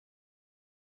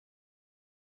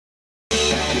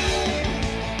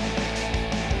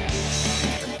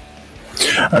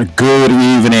Good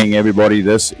evening, everybody.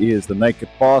 This is the Naked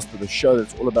Pastor, the show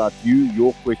that's all about you,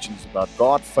 your questions about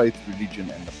God, faith, religion,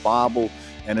 and the Bible.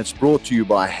 And it's brought to you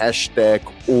by Hashtag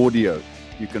Audio.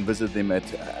 You can visit them at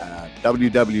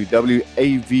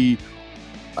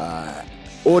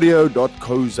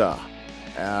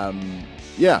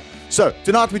www.avaudio.coza. So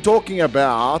tonight we're talking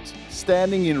about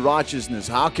standing in righteousness.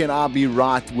 How can I be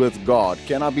right with God?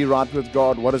 Can I be right with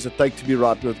God? What does it take to be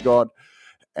right with God?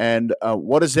 And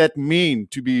what does that mean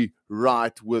to be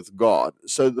right with God?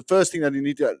 So the first thing that you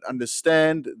need to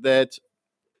understand that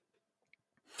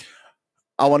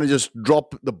I want to just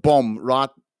drop the bomb right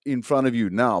in front of you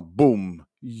now. Boom.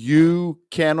 You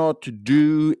cannot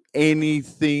do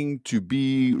anything to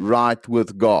be right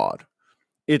with God.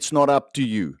 It's not up to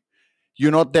you.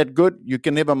 You're not that good. You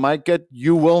can never make it.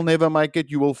 You will never make it.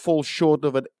 You will fall short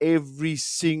of it every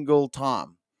single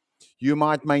time. You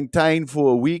might maintain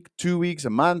for a week, 2 weeks,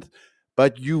 a month,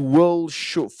 but you will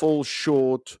fall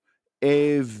short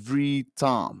every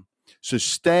time. So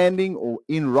standing or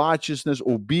in righteousness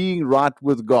or being right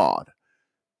with God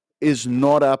is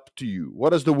not up to you.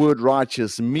 What does the word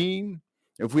righteous mean?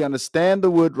 If we understand the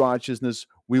word righteousness,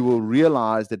 we will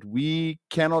realize that we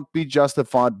cannot be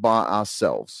justified by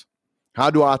ourselves. How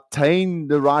do I attain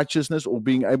the righteousness or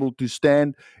being able to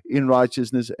stand in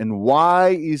righteousness? And why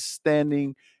is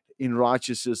standing in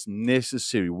righteousness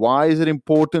necessary? Why is it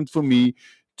important for me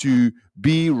to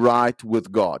be right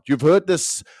with God? You've heard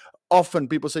this often.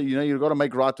 People say, you've got to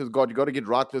make right with God. You've got to get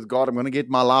right with God. I'm going to get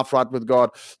my life right with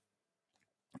God,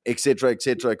 etc.,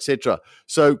 etc., etc.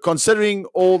 So considering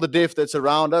all the death that's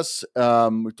around us,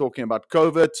 we're talking about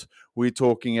COVID, we're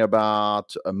talking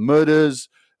about murders,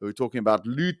 we're talking about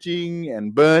looting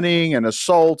and burning and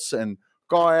assaults and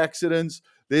car accidents.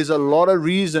 There's a lot of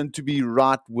reason to be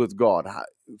right with God.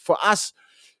 For us,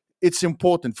 it's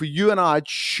important. For you and I, it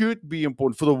should be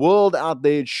important. For the world out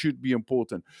there, it should be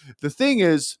important. The thing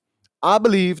is, I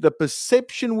believe the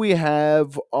perception we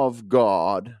have of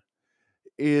God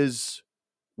is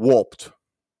warped.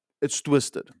 It's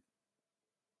twisted.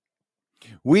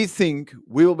 We think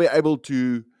we will be able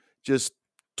to just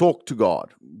talk to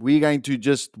God. We're going to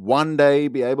just one day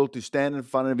be able to stand in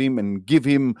front of Him and give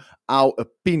Him our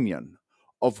opinion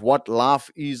of what life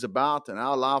is about and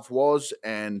how life was,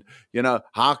 and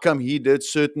how come He did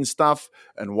certain stuff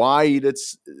and why He did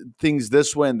things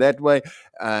this way and that way.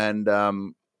 And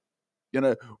we're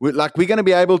going to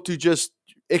be able to just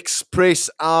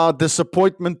express our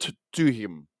disappointment to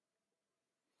Him.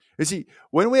 You see,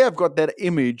 when we have got that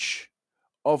image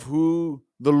of who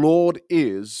the Lord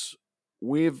is,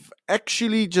 we've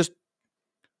actually just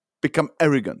become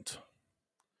arrogant.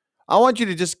 I want you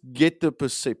to just get the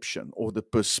perception or the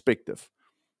perspective.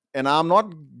 And I'm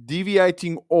not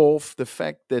deviating off the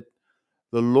fact that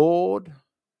the Lord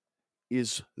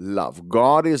is love.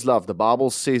 God is love. The Bible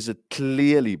says it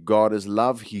clearly. God is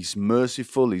love. He's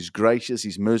merciful. He's gracious.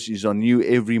 His mercy is on you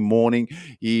every morning.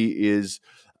 He is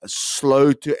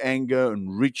slow to anger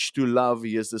and rich to love.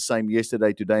 He is the same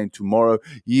yesterday, today, and tomorrow.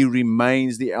 He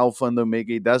remains the Alpha and the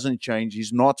Omega. He doesn't change.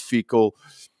 He's not fickle.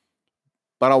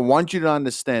 But I want you to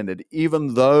understand that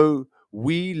even though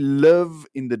we live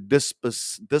in the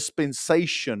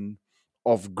dispensation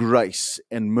of grace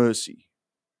and mercy,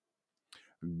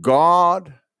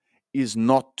 God is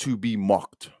not to be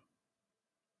mocked.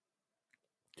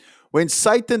 When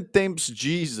Satan tempts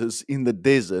Jesus in the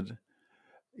desert,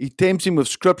 he tempts him with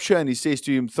scripture and he says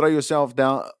to him, throw yourself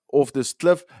down off this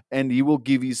cliff and he will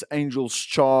give his angels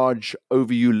charge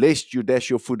over you, lest you dash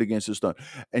your foot against a stone.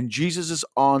 And Jesus'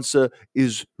 answer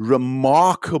is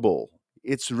remarkable.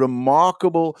 It's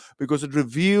remarkable because it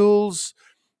reveals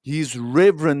his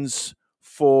reverence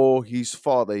for his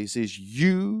Father. He says,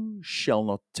 you shall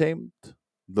not tempt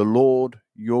the Lord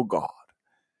your God.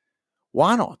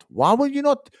 Why not? Why will you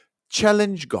not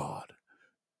challenge God?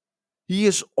 He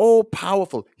is all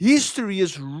powerful. History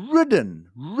is ridden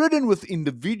with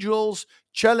individuals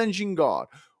challenging God.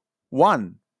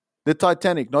 One, the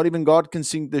Titanic. Not even God can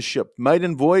sink the ship.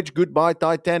 Maiden voyage, goodbye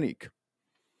Titanic.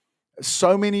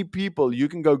 So many people, you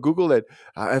can go Google it,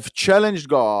 have challenged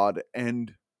God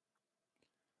and,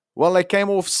 well, they came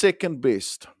off second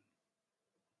best.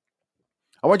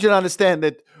 I want you to understand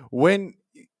that when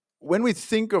we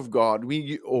think of God,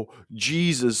 or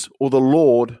Jesus or the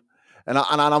Lord, and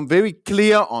I'm very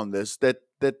clear on this, that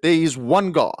there is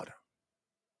one God.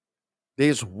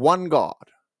 There's one God.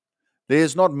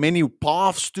 There's not many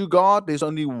paths to God. There's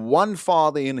only one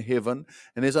Father in heaven,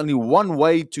 and there's only one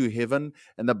way to heaven.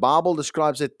 And the Bible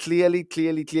describes it clearly.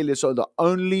 So the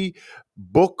only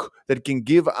book that can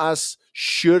give us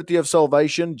surety of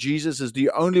salvation, Jesus is the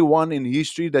only one in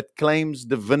history that claims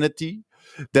divinity.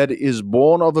 that is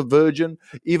born of a virgin,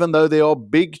 even though there are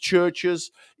big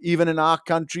churches, even in our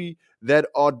country, that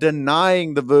are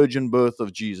denying the virgin birth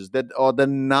of Jesus, that are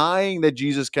denying that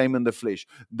Jesus came in the flesh.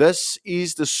 This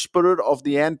is the spirit of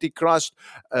the Antichrist.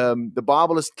 The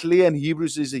Bible is clear in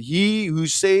Hebrews, is he who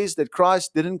says that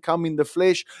Christ didn't come in the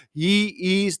flesh,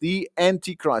 he is the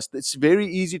Antichrist. It's very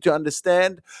easy to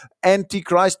understand.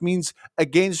 Antichrist means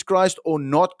against Christ or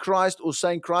not Christ, or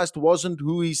saying Christ wasn't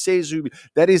who he says.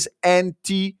 That is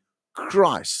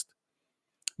Antichrist.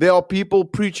 There are people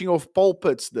preaching off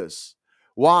pulpits this.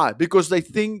 Why? Because they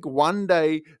think one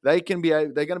day they're going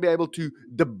to be able to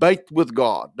debate with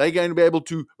God. They're going to be able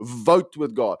to vote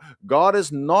with God. God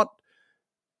is not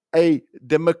a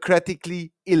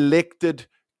democratically elected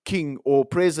king or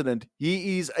president.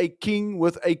 He is a king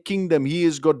with a kingdom. He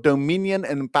has got dominion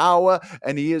and power,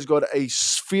 and he has got a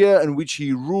sphere in which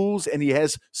he rules, and he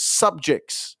has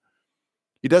subjects.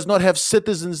 He does not have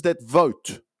citizens that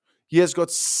vote. He has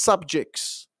got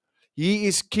subjects. He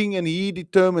is king and he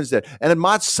determines that. And it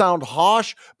might sound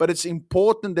harsh, but it's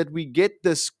important that we get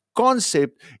this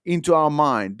concept into our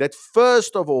mind, that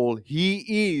first of all,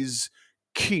 he is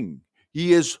king.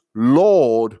 He is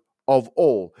Lord of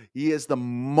all. He is the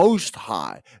Most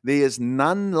High. There is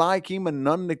none like him and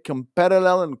none that can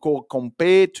parallel and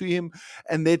compare to him.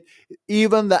 And that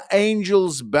even the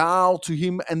angels bow to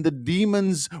him, and the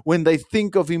demons, when they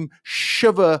think of him,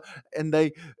 shiver and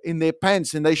they in their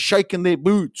pants and they shake in their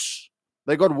boots.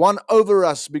 They got one over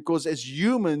us because as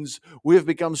humans, we have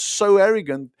become so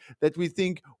arrogant that we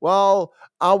think, well,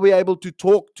 are we able to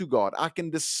talk to God? I can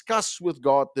discuss with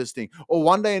God this thing. Or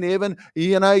one day in heaven,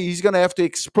 he's going to have to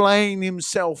explain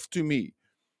himself to me.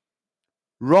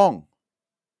 Wrong.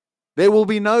 There will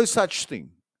be no such thing.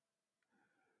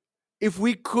 If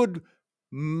we could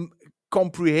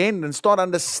comprehend and start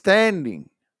understanding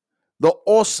the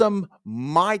awesome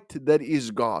might that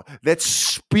is God, that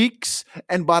speaks,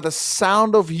 and by the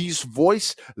sound of his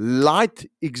voice, light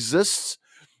exists,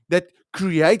 that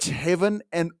creates heaven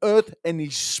and earth, and he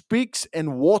speaks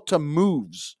and water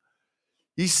moves.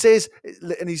 He says,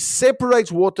 and he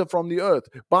separates water from the earth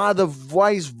by the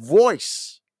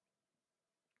voice.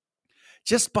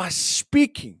 Just by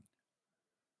speaking,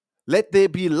 let there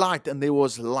be light, and there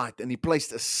was light. And he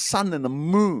placed a sun and a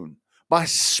moon by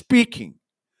speaking.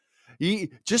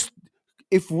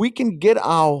 If we can get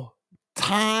our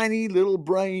tiny little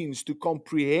brains to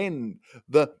comprehend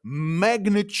the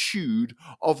magnitude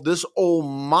of this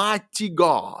almighty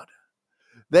God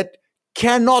that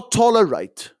cannot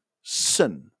tolerate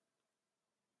sin.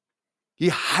 He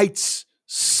hates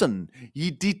sin.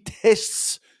 He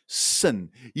detests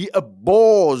sin. He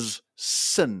abhors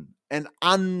sin and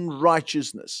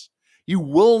unrighteousness. He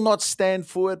will not stand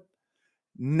for it.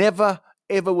 Never,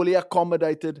 ever will he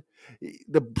accommodate it.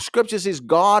 The scripture says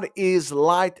God is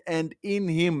light, and in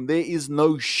him there is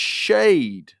no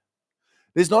shade.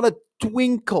 There's not a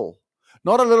twinkle,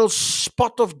 not a little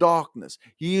spot of darkness.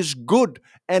 He is good,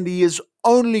 and he is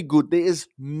only good. There is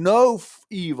no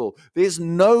evil. There's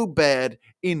no bad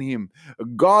in him.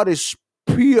 God is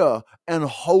pure and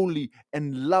holy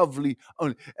and lovely.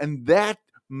 And that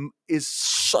is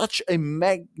such a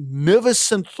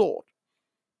magnificent thought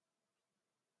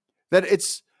that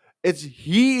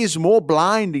he is more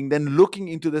blinding than looking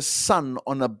into the sun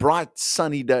on a bright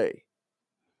sunny day.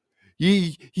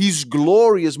 His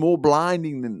glory is more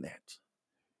blinding than that.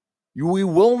 We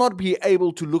will not be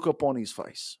able to look upon his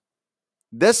face.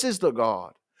 This is the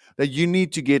God that you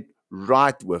need to get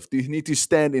right with. You need to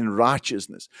stand in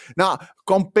righteousness. Now,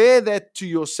 compare that to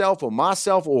yourself or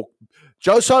myself or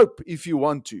Joseph if you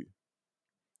want to.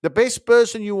 The best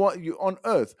person you want on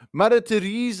earth, Mother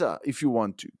Teresa if you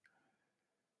want to.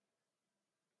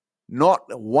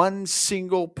 Not one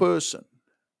single person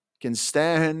can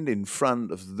stand in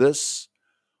front of this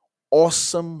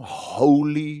awesome,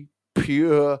 holy,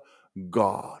 pure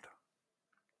God.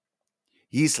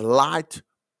 His light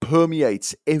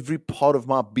permeates every part of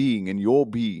my being and your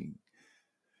being.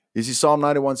 You see, Psalm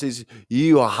 91 says, he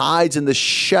who hides in the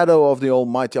shadow of the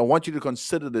Almighty. I want you to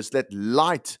consider this, that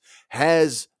light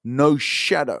has no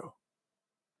shadow.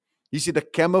 You see, the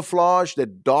camouflage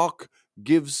that dark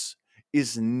gives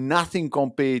is nothing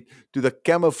compared to the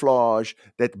camouflage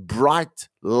that bright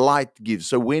light gives.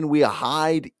 So when we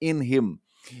hide in him,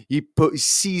 he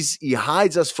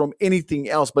hides us from anything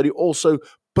else, but he also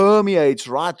permeates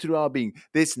right through our being.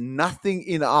 There's nothing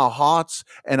in our hearts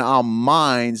and our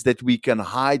minds that we can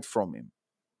hide from him.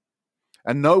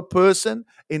 And no person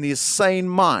in his sane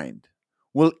mind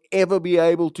will ever be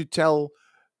able to tell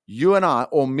you and I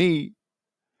or me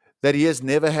that he has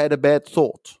never had a bad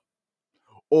thought,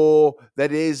 or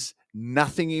that he has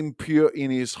nothing impure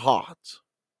in his heart.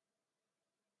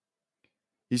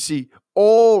 You see,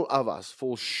 all of us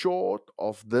fall short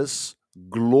of this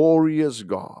glorious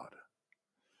God.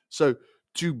 So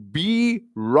to be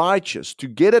righteous, to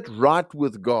get it right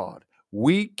with God,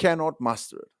 we cannot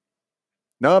muster it.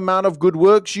 No amount of good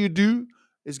works you do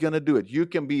is going to do it. You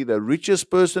can be the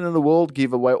richest person in the world,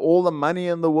 give away all the money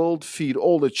in the world, feed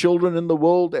all the children in the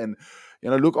world, and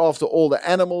look after all the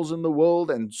animals in the world,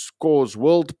 and cause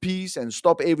world peace, and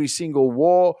stop every single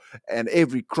war and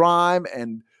every crime,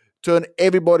 and turn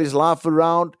everybody's life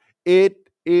around. It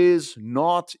is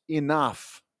not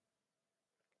enough,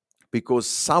 because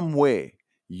somewhere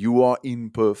you are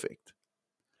imperfect,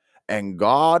 and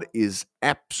God is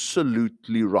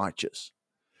absolutely righteous.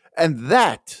 And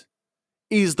that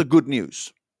is the good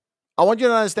news. I want you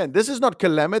to understand, this is not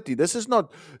calamity. This is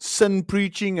not sin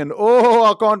preaching and,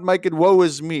 I can't make it, woe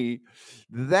is me.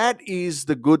 That is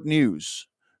the good news,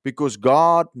 because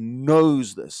God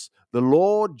knows this. The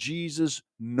Lord Jesus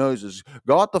knows this.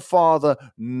 God the Father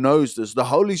knows this. The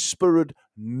Holy Spirit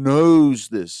knows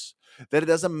this. That it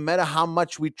doesn't matter how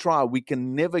much we try, we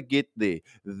can never get there.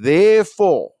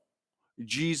 Therefore,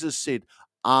 Jesus said,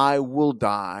 I will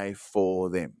die for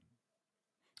them.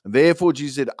 Therefore,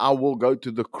 Jesus said, I will go to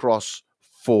the cross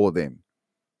for them.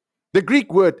 The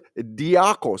Greek word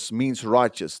diakos means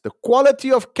righteous, the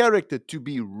quality of character to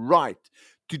be right,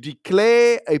 to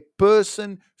declare a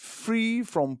person free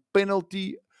from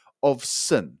penalty of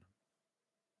sin.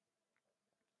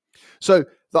 So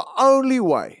the only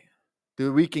way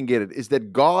that we can get it is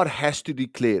that God has to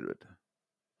declare it.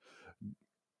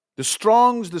 The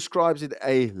Strong's describes it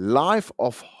a life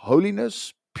of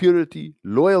holiness, purity,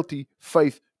 loyalty,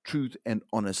 faith, truth, and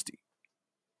honesty.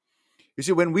 You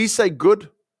see, when we say good,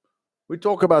 we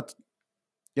talk about,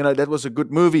 that was a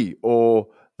good movie, or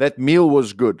that meal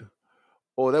was good,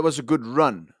 or that was a good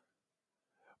run.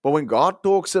 But when God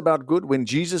talks about good, when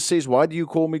Jesus says, why do you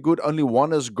call me good? Only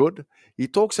one is good. He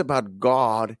talks about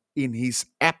God in his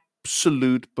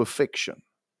absolute perfection.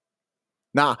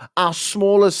 Now, our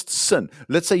smallest sin,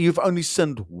 let's say you've only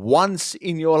sinned once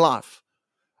in your life,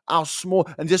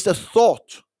 and just a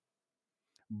thought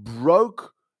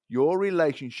broke your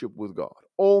relationship with God.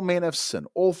 All men have sinned.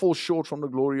 All fall short from the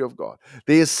glory of God.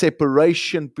 There is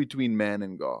separation between man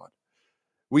and God.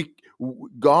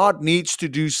 God needs to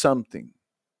do something.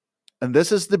 And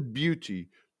this is the beauty.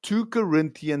 2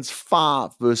 Corinthians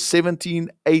 5, verse 17,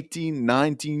 18,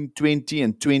 19, 20,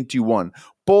 and 21.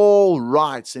 Paul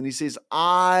writes, and he says,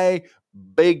 I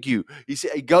beg you.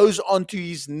 He goes onto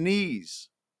his knees.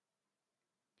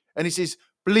 And he says,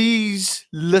 please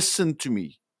listen to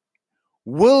me.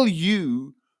 Will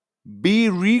you be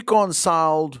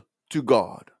reconciled to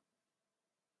God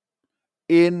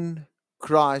in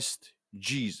Christ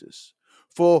Jesus?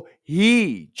 For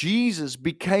Jesus,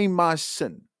 became my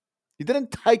sin. He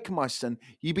didn't take my sin.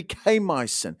 He became my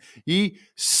sin.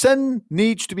 Sin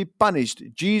needs to be punished.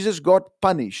 Jesus got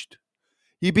punished.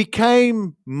 He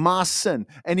became my sin,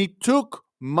 and he took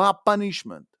my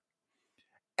punishment.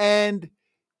 And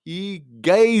he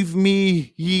gave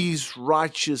me his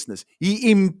righteousness. He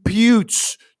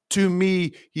imputes to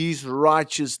me his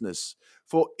righteousness.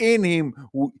 For in him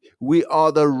we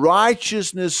are the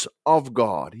righteousness of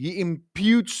God. He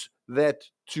imputes that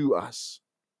to us.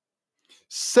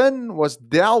 Sin was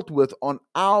dealt with on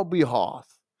our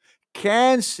behalf,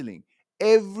 canceling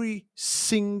every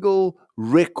single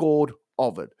record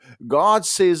of it. God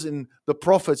says in the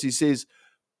prophets, he says,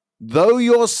 though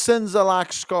your sins are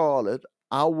like scarlet,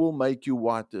 I will make you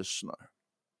white as snow.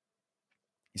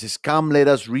 He says, come, let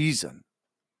us reason.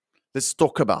 Let's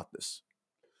talk about this.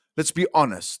 Let's be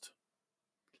honest.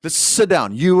 Let's sit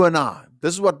down, you and I.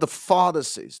 This is what the Father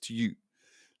says to you.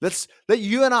 Let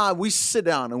you and I, we sit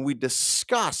down and we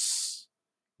discuss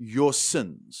your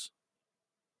sins.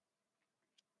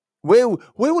 Where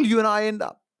will you and I end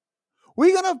up?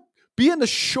 We're going to be in the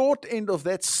short end of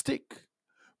that stick.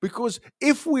 Because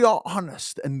if we are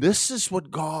honest, and this is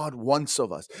what God wants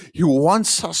of us, he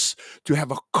wants us to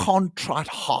have a contrite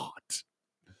heart.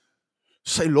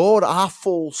 Say, Lord, I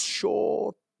fall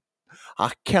short.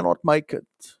 I cannot make it.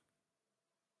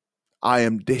 I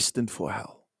am destined for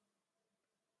hell.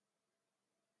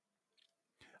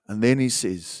 And then he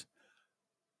says,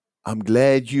 I'm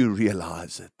glad you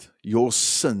realize it. Your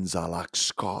sins are like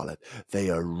scarlet. They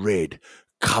are red,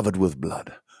 covered with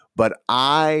blood. But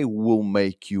I will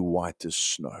make you white as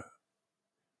snow.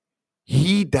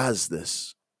 He does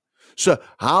this. So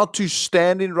how to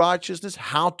stand in righteousness,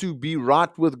 how to be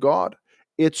right with God,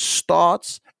 it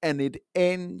starts and it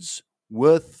ends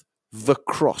with the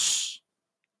cross.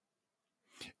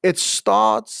 It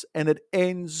starts and it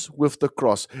ends with the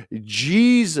cross.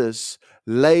 Jesus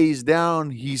lays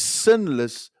down his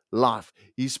sinless life,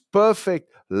 his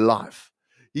perfect life.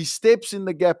 He steps in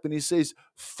the gap and he says,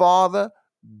 Father,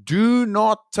 do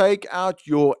not take out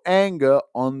your anger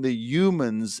on the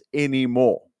humans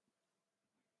anymore.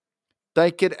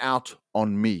 Take it out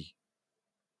on me.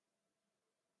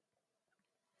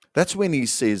 That's when he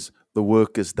says, the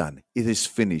work is done. It is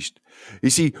finished. You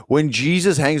see, when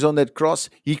Jesus hangs on that cross,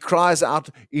 he cries out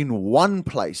in one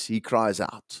place. He cries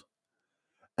out.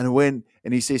 And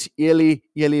he says, Eli,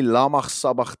 Eli, lama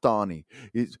sabachthani.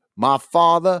 My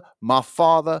Father,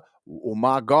 oh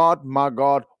my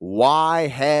God, why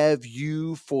have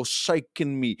you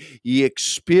forsaken me? He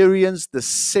experienced the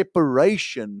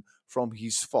separation from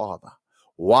his Father.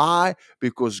 Why?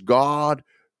 Because God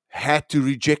had to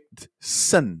reject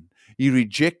sin. He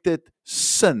rejected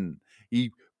sin.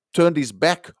 He turned his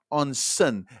back on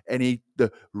sin, and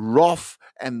the wrath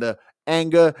and the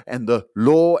anger and the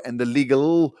law and the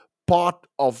legal part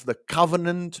of the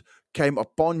covenant came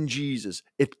upon Jesus.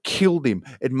 It killed him.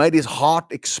 It made his heart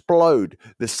explode.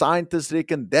 The scientists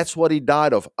reckon that's what he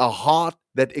died of, a heart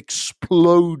that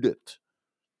exploded.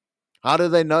 How do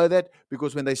they know that?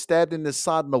 Because when they stabbed in the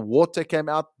side and the water came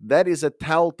out, that is a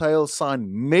telltale sign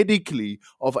medically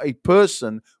of a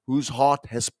person whose heart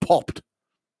has popped.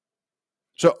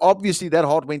 So obviously that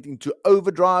heart went into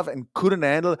overdrive and couldn't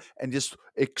handle it and just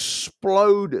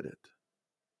exploded it.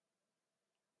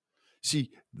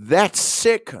 See, that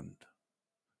second,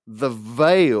 the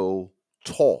veil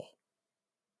tore.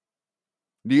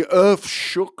 The earth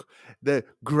shook. The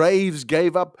graves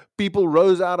gave up. People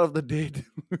rose out of the dead.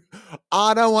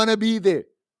 I don't want to be there.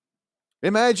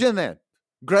 Imagine that.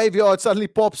 Graveyard suddenly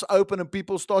pops open and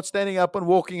people start standing up and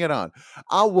walking around.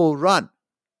 I will run.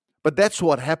 But that's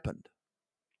what happened.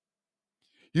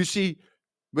 You see,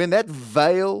 when the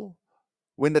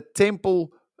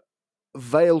temple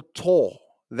veil tore,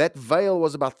 that veil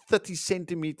was about 30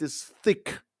 centimeters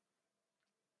thick.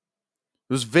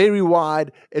 It was very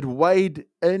wide. It weighed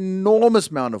an enormous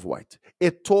amount of weight.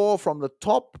 It tore from the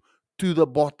top to the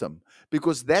bottom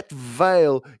because that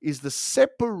veil is the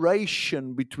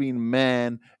separation between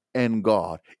man and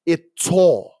God. It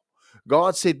tore.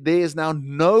 God said, there is now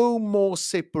no more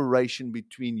separation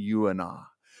between you and I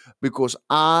because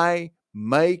I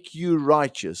make you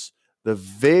righteous the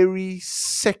very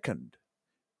second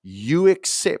you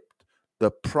accept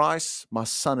the price my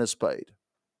son has paid.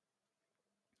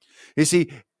 You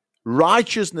see,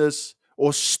 righteousness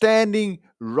or standing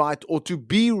right or to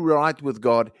be right with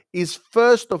God is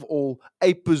first of all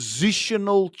a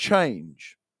positional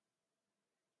change.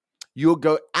 You'll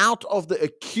go out of the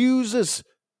accuser's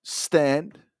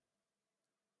stand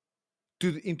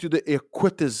into the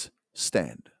acquitter's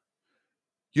stand.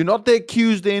 You're not the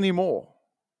accused anymore.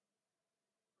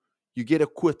 You get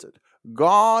acquitted.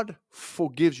 God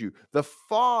forgives you. The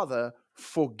Father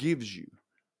forgives you.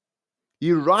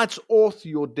 He writes off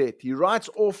your debt. He writes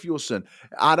off your sin.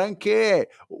 I don't care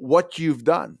what you've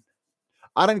done.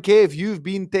 I don't care if you've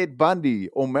been Ted Bundy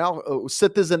or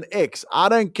Citizen X. I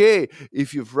don't care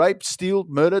if you've raped, stealed,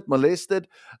 murdered, molested,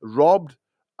 robbed,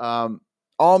 armed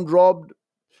robbed,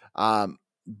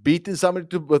 beaten somebody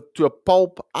to a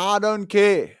pulp. I don't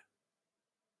care.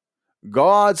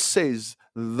 God says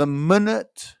the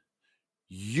minute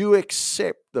you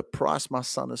accept the price my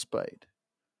son has paid,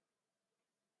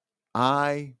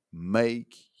 I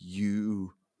make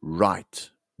you right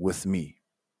with me.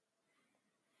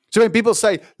 So when people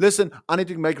say, listen, I need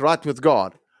to make right with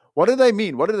God, what do they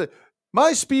mean?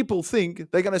 Most people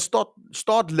think they're going to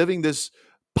start living this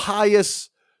pious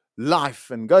life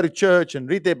and go to church and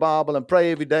read their Bible and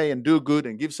pray every day and do good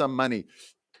and give some money.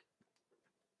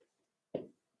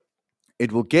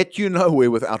 It will get you nowhere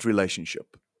without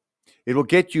relationship. It will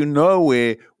get you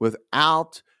nowhere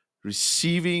without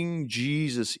receiving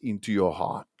Jesus into your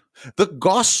heart. The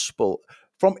gospel,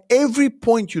 from every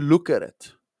point you look at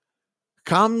it,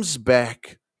 comes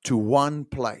back to one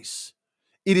place.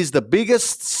 It is the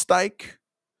biggest stake,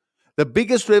 the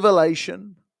biggest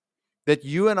revelation that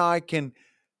you and I can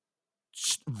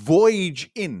voyage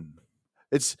in.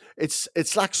 It's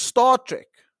like Star Trek.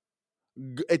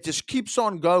 It just keeps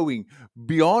on going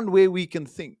beyond where we can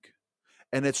think.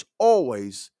 And it's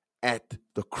always at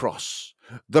the cross.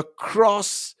 The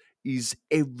cross is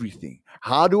everything.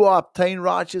 How do I obtain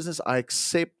righteousness? I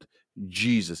accept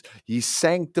Jesus. He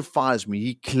sanctifies me.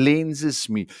 He cleanses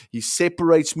me. He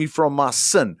separates me from my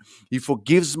sin. He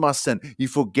forgives my sin. He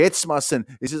forgets my sin.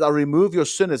 He says, I remove your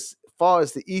sin as far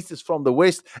as the east is from the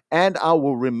west, and I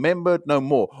will remember it no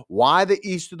more. Why the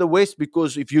east to the west?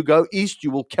 Because if you go east,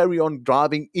 you will carry on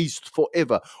driving east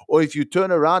forever. Or if you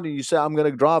turn around and you say, I'm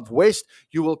going to drive west,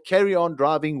 you will carry on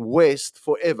driving west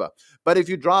forever. But if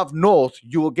you drive north,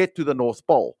 you will get to the North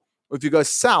Pole. If you go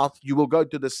south, you will go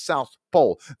to the South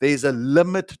Pole. There's a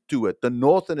limit to it. The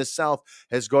north and the south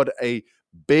has got a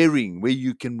bearing where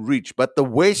you can reach, but the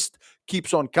west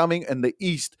keeps on coming and the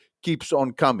east keeps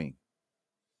on coming.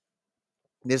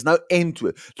 There's no end to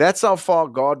it. That's how far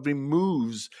God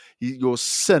removes your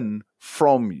sin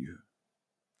from you.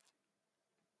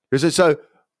 So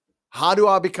how do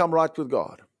I become right with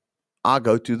God? I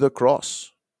go to the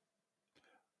cross.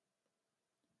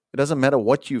 It doesn't matter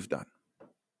what you've done.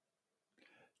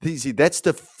 See, that's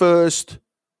the first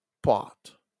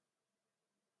part.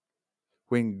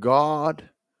 When God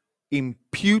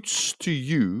imputes to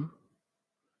you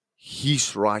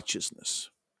His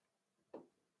righteousness,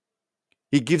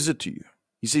 He gives it to you.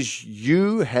 He says,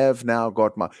 you have now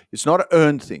got my... It's not an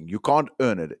earned thing. You can't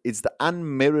earn it. It's the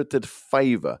unmerited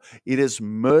favor. It is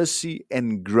mercy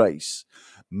and grace.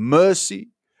 Mercy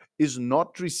is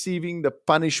not receiving the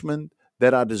punishment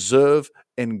that I deserve,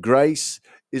 and grace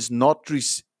is not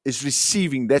is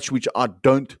receiving that which I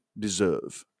don't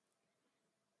deserve.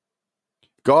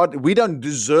 God, we don't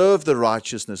deserve the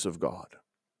righteousness of God.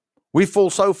 We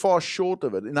fall so far short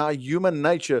of it. In our human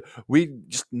nature, we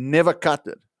just never cut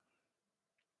it.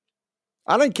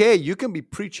 I don't care. You can be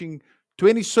preaching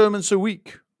 20 sermons a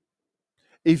week.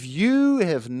 If you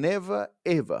have never,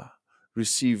 ever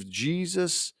received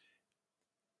Jesus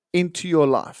into your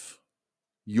life,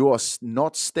 you are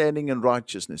not standing in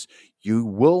righteousness. You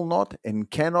will not and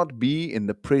cannot be in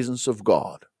the presence of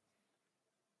God.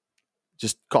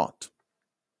 Just can't.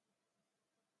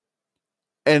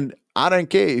 And I don't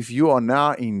care if you are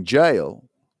now in jail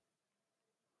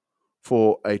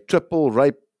for a triple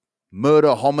rape,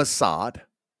 murder, homicide.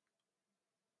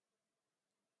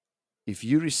 If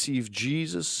you receive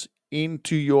Jesus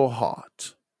into your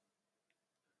heart,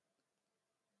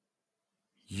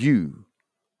 you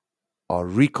are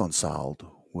reconciled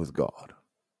with God.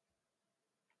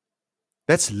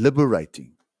 That's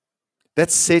liberating. That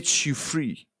sets you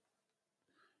free.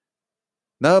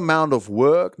 No amount of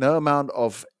work, no amount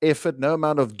of effort, no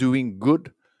amount of doing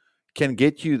good can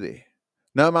get you there.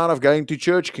 No amount of going to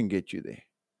church can get you there.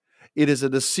 It is a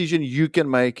decision you can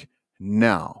make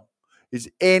now.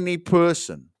 Is any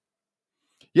person.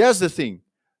 Here's the thing.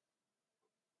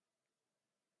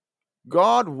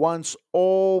 God wants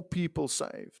all people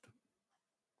saved.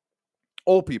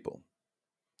 All people.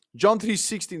 John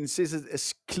 3:16 says it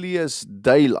as clear as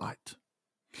daylight.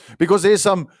 Because there's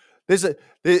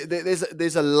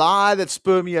a lie that's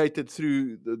permeated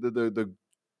through the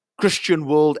Christian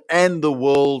world and the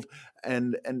world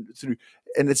and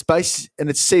it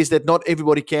says that not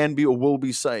everybody can be or will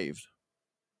be saved.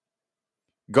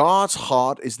 God's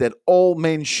heart is that all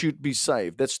men should be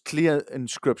saved. That's clear in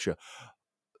Scripture.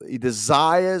 He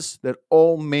desires that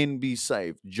all men be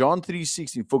saved. John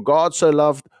 3:16, for God so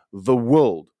loved the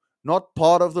world, not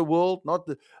part of the world, not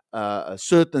a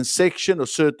certain section or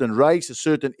certain race, a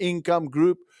certain income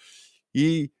group.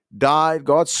 He died.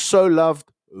 God so loved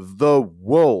the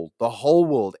world, the whole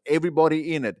world,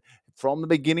 everybody in it, from the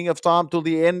beginning of time till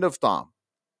the end of time,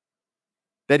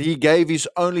 that He gave His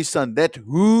only Son, that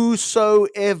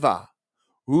whosoever,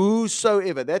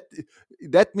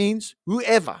 that means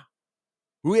whoever,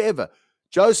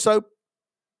 Joseph,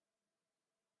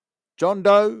 John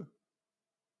Doe,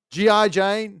 G.I.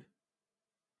 Jane,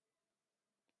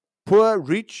 poor,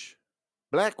 rich,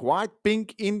 black, white,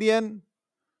 pink, Indian,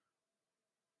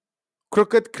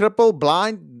 crooked, crippled,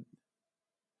 blind,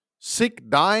 sick,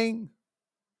 dying,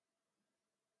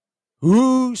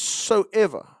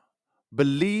 whosoever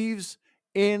believes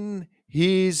in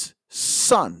His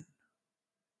Son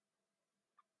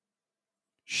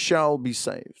shall be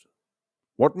saved.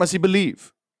 What must he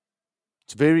believe?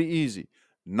 It's very easy.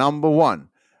 Number one,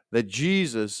 that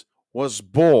Jesus was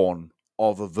born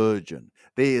of a virgin.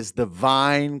 There is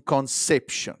divine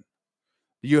conception.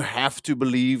 You have to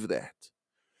believe that.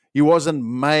 He wasn't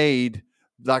made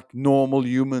like normal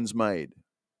humans made.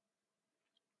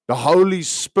 The Holy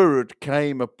Spirit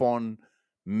came upon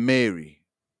Mary.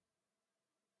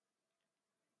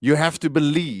 You have to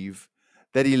believe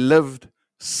that He lived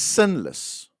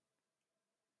sinless,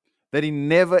 that He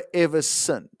never ever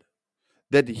sinned,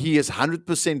 that He is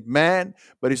 100% man,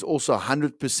 but He's also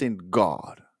 100%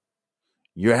 God.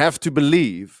 You have to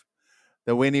believe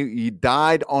that when He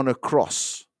died on a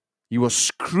cross, He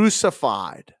was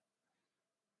crucified.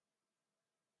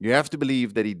 You have to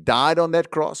believe that He died on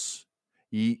that cross.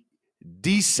 He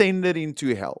descended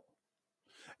into hell.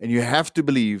 And you have to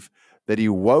believe that he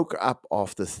woke up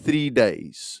after 3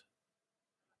 days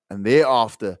and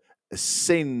thereafter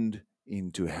ascend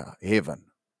into heaven.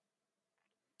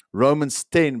 Romans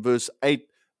 10 verse 8,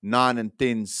 9, and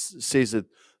 10 says it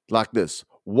like this.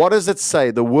 What does it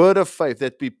say? The word of faith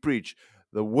that we preach.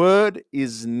 The word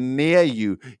is near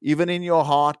you, even in your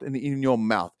heart and in your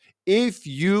mouth. If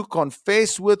you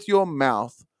confess with your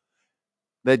mouth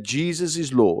that Jesus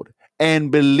is Lord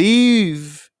and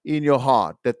believe in your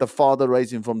heart that the Father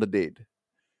raised him from the dead,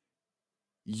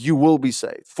 you will be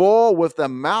saved. For with the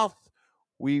mouth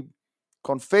we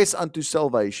confess unto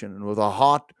salvation, and with our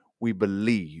heart we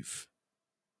believe.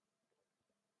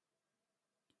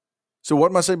 So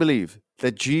what must I believe?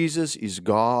 That Jesus is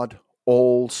God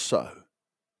also.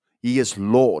 He is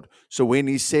Lord. So when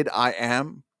he said, I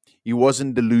am, he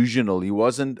wasn't delusional. He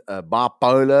wasn't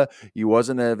bipolar. He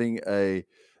wasn't having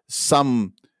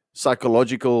some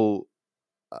psychological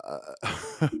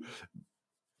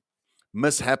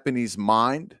mishap in his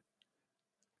mind.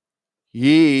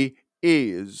 He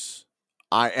is,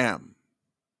 I am.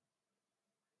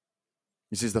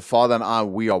 He says, the Father and I,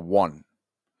 we are one.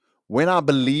 When I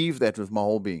believe that with my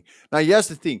whole being. Now, here's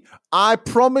the thing. I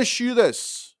promise you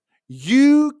this.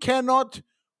 You cannot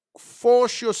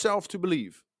force yourself to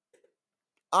believe.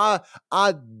 I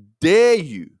dare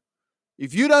you.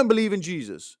 If you don't believe in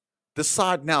Jesus,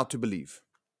 decide now to believe.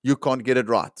 You can't get it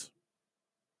right.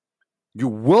 You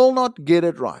will not get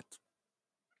it right.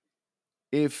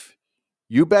 If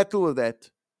you battle with that,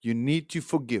 you need to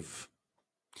forgive.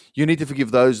 You need to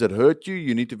forgive those that hurt you.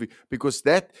 You need to because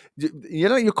that,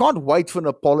 you can't wait for an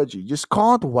apology. You just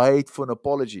can't wait for an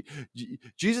apology.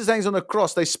 Jesus hangs on the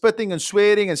cross. They're spitting and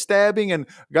swearing and stabbing and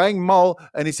going mal.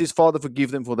 And he says, Father,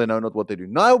 forgive them, for they know not what they do.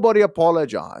 Nobody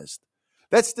apologized.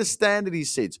 That's the standard he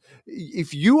sets.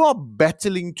 If you are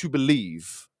battling to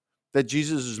believe that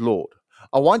Jesus is Lord,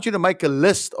 I want you to make a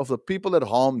list of the people that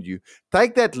harmed you.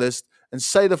 Take that list and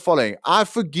say the following. I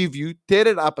forgive you, tear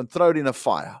it up and throw it in a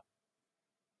fire.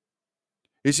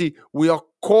 You see, we are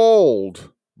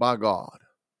called by God.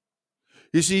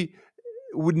 You see,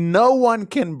 no one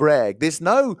can brag. There's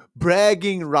no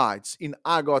bragging rights in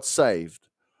I got saved,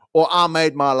 or I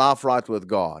made my life right with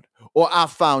God, or I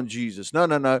found Jesus.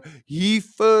 No. He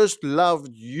first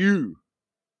loved you.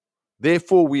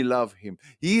 Therefore, we love him.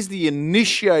 He's the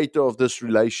initiator of this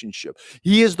relationship.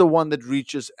 He is the one that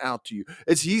reaches out to you.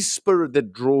 It's his spirit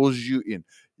that draws you in.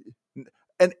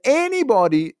 And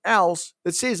anybody else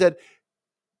that says that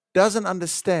doesn't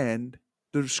understand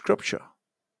the scripture.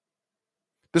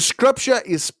 The scripture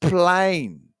is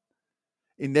plain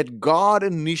in that God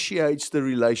initiates the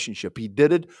relationship. He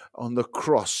did it on the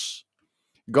cross.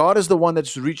 God is the one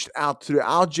that's reached out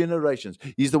throughout generations.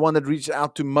 He's the one that reached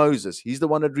out to Moses. He's the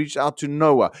one that reached out to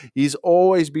Noah. He's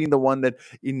always been the one that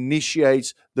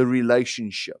initiates the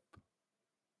relationship.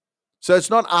 So it's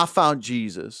not I found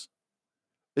Jesus.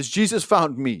 It's Jesus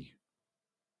found me.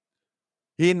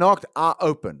 He knocked, I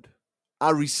opened.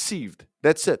 I received.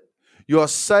 That's it. You are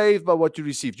saved by what you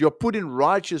received. You are put in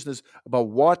righteousness by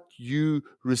what you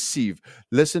receive.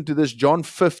 Listen to this, John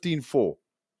 15:4.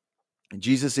 And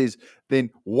Jesus says, then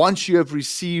once you have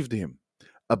received him,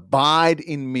 abide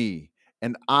in me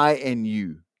and I in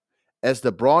you. As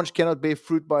the branch cannot bear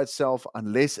fruit by itself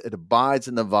unless it abides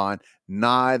in the vine,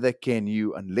 neither can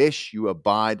you unless you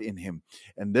abide in him.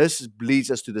 And this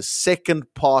leads us to the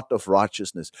second part of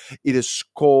righteousness. It is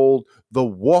called the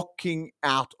walking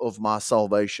out of my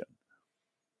salvation.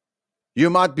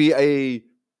 You might be a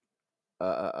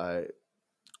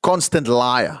constant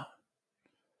liar.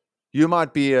 You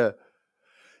might be a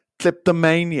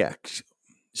kleptomaniac,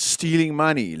 stealing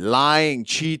money, lying,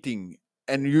 cheating,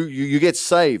 and you get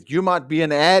saved. You might be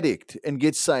an addict and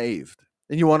get saved.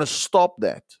 And you want to stop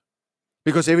that.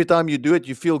 Because every time you do it,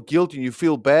 you feel guilty and you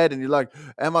feel bad and you're like,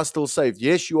 am I still saved?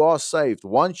 Yes, you are saved.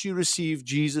 Once you receive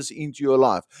Jesus into your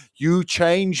life, you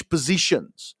change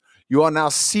positions. You are now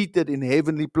seated in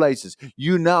heavenly places.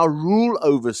 You now rule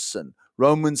over sin.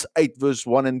 Romans 8 verse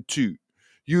 1 and 2.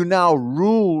 You now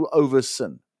rule over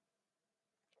sin.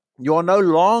 You are no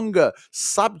longer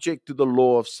subject to the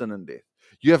law of sin and death.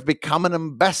 You have become an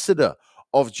ambassador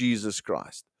of Jesus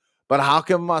Christ. But how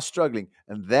come am I struggling?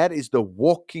 And that is the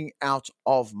walking out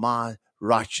of my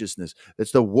righteousness.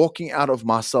 That's the walking out of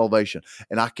my salvation.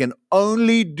 And I can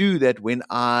only do that when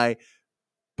I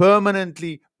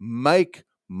permanently make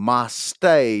my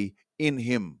stay in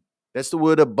him. That's the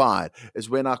word abide. Is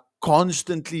when I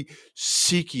constantly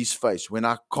seek his face, when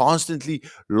I constantly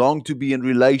long to be in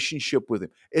relationship with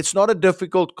him. It's not a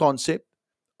difficult concept.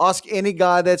 Ask any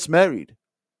guy that's married.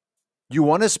 You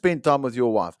want to spend time with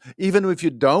your wife. Even if you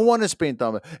don't want to spend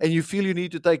time and you feel you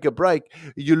need to take a break,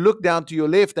 you look down to your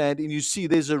left hand and you see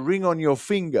there's a ring on your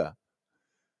finger.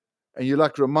 And you're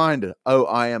like reminded, oh,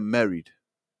 I am married.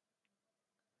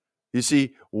 You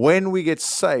see, when we get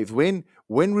saved, when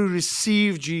we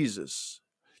receive Jesus,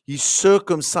 He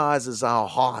circumcises our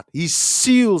heart. He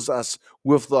seals us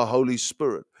with the Holy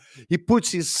Spirit. He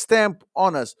puts His stamp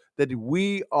on us that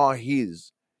we are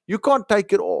His. You can't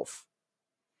take it off.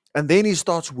 And then He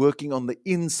starts working on the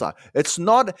inside. It's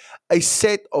not a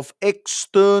set of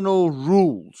external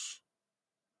rules.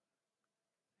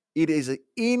 It is an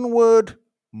inward,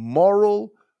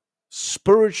 moral,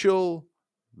 spiritual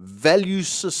value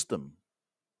system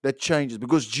that changes,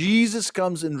 because Jesus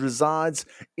comes and resides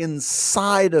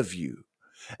inside of you.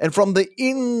 And from the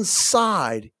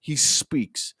inside, He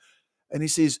speaks. And He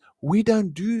says, we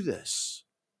don't do this.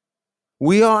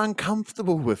 We are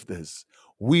uncomfortable with this.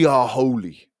 We are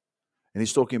holy. And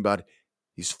He's talking about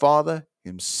His Father,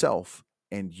 Himself,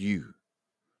 and you.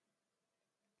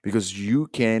 Because you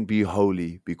can be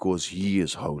holy because He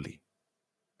is holy.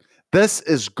 This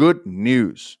is good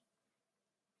news.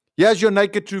 Here's your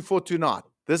Naked Truth for tonight.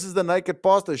 This is the Naked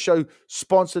Pastor show,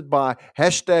 sponsored by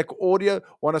 #Audio,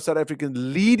 one of South Africa's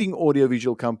leading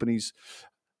audiovisual companies.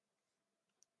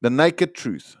 The Naked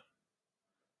Truth.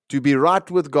 To be right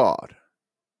with God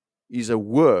is a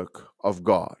work of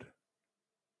God.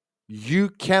 You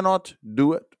cannot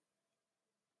do it.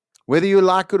 Whether you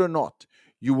like it or not,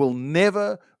 you will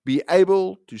never be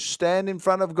able to stand in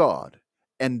front of God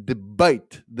and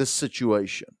debate this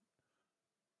situation.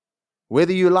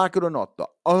 Whether you like it or not, the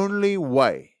only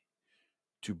way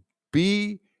to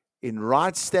be in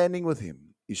right standing with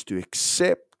Him is to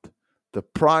accept the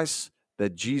price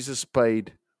that Jesus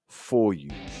paid for you.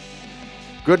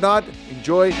 Good night.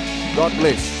 Enjoy. God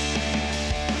bless.